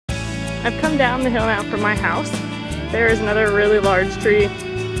I've come down the hill now from my house. There is another really large tree.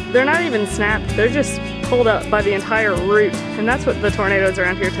 They're not even snapped, they're just pulled up by the entire root. And that's what the tornadoes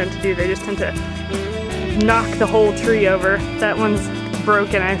around here tend to do. They just tend to knock the whole tree over. That one's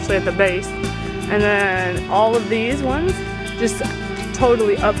broken actually at the base. And then all of these ones just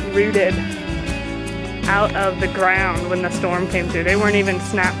totally uprooted out of the ground when the storm came through. They weren't even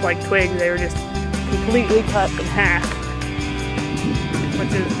snapped like twigs, they were just completely cut in half.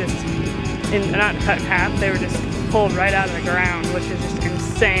 Which is just, not cut in half, they were just pulled right out of the ground, which is just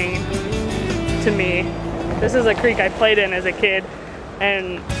insane to me. This is a creek I played in as a kid,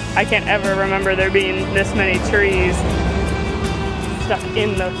 and I can't ever remember there being this many trees stuck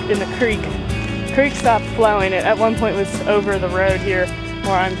in the creek. The creek stopped flowing. It at one point was over the road here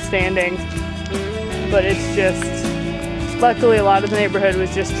where I'm standing, but it's just, luckily a lot of the neighborhood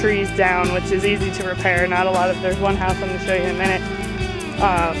was just trees down, which is easy to repair. Not a lot of, there's one house I'm going to show you in a minute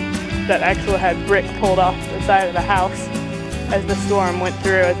that actually had brick pulled off the side of the house as the storm went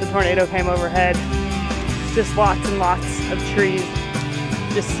through, as the tornado came overhead. Just lots and lots of trees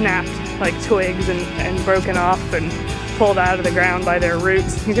just snapped like twigs and broken off and pulled out of the ground by their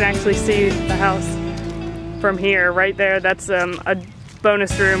roots. You can actually see the house from here, right there. That's a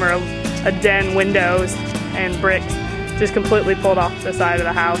bonus room or a den, windows and bricks just completely pulled off the side of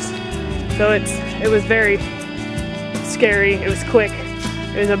the house. So it was very scary. It was quick.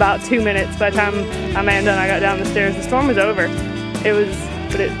 It was about 2 minutes by the time Amanda and I got down the stairs. The storm was over.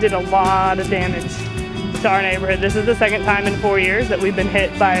 But it did a lot of damage to our neighborhood. This is the second time in 4 years that we've been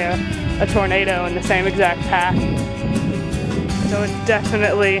hit by a tornado in the same exact path. So it's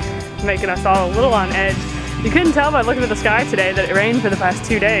definitely making us all a little on edge. You couldn't tell by looking at the sky today that it rained for the past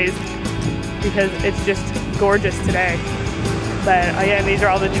 2 days because it's just gorgeous today. But again, these are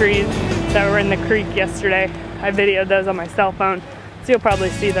all the trees that were in the creek yesterday. I videoed those on my cell phone, so you'll probably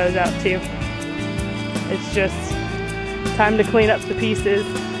see those out too. It's just time to clean up the pieces.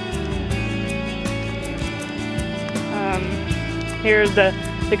 Here's the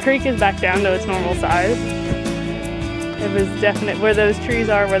creek is back down to its normal size. It was definite, where those trees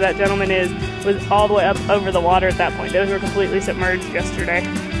are, where that gentleman is, was all the way up over the water at that point. Those were completely submerged yesterday.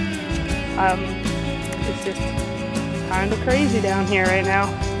 It's just kind of crazy down here right now.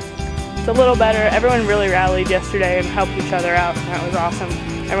 It's a little better. Everyone really rallied yesterday and helped each other out, and that was awesome.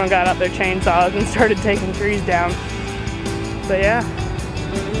 Everyone got out their chainsaws and started taking trees down. But yeah,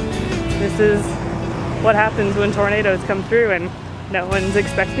 this is what happens when tornadoes come through and no one's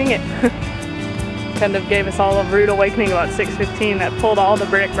expecting it. Kind of gave us all a rude awakening about 6:15. That pulled all the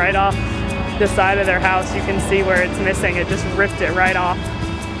brick right off the side of their house. You can see where it's missing. It just ripped it right off.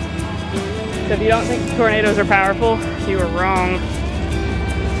 So if you don't think tornadoes are powerful, you are wrong.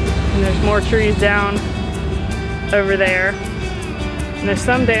 And there's more trees down over there. And there's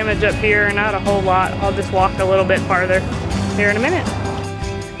some damage up here, not a whole lot. I'll just walk a little bit farther here in a minute.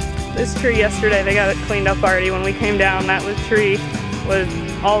 This tree yesterday, they got it cleaned up already. When we came down, tree was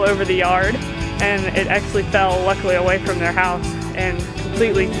all over the yard, and it actually fell, luckily, away from their house and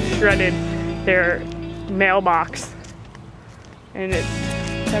completely shredded their mailbox. And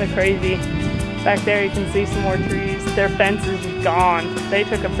it's kind of crazy. Back there you can see some more trees. Their fence is gone. They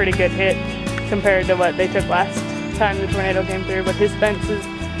took a pretty good hit compared to what they took last time the tornado came through, but his fence is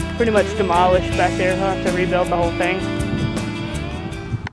pretty much demolished back there. He'll have to rebuild the whole thing.